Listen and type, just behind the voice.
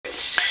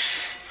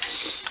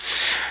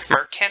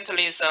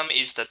Mercantilism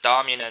is the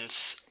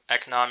dominant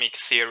economic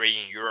theory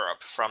in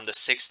Europe from the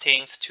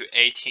 16th to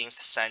 18th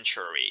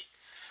century.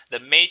 The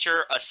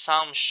major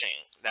assumption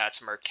that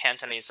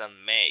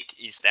mercantilism makes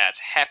is that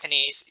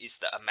happiness is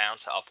the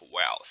amount of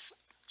wealth.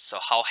 So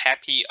how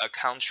happy a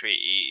country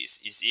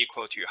is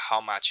equal to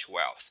how much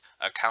wealth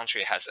a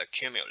country has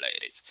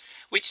accumulated,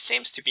 which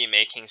seems to be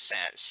making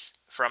sense.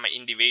 From an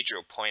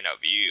individual point of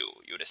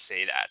view, you would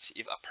say that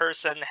if a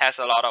person has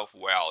a lot of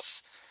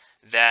wealth,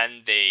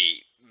 then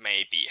they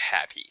may be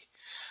happy.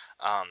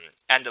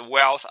 And the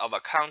wealth of a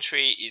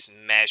country is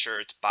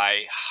measured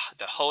by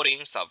the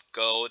holdings of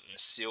gold and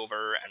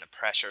silver and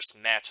precious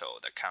metal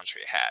the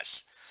country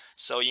has.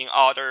 So, in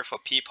order for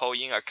people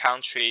in a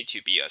country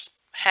to be as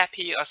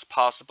happy as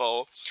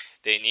possible,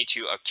 they need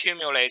to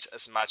accumulate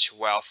as much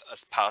wealth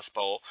as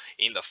possible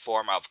in the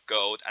form of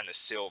gold and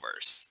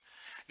silvers.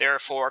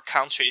 Therefore,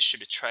 countries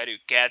should try to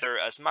gather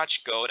as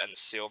much gold and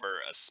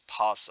silver as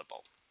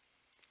possible.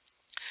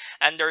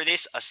 Under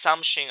this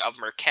assumption of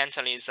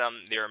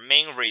mercantilism, their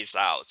main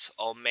result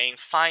or main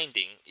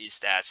finding is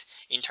that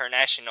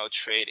international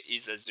trade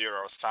is a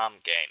zero-sum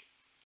game.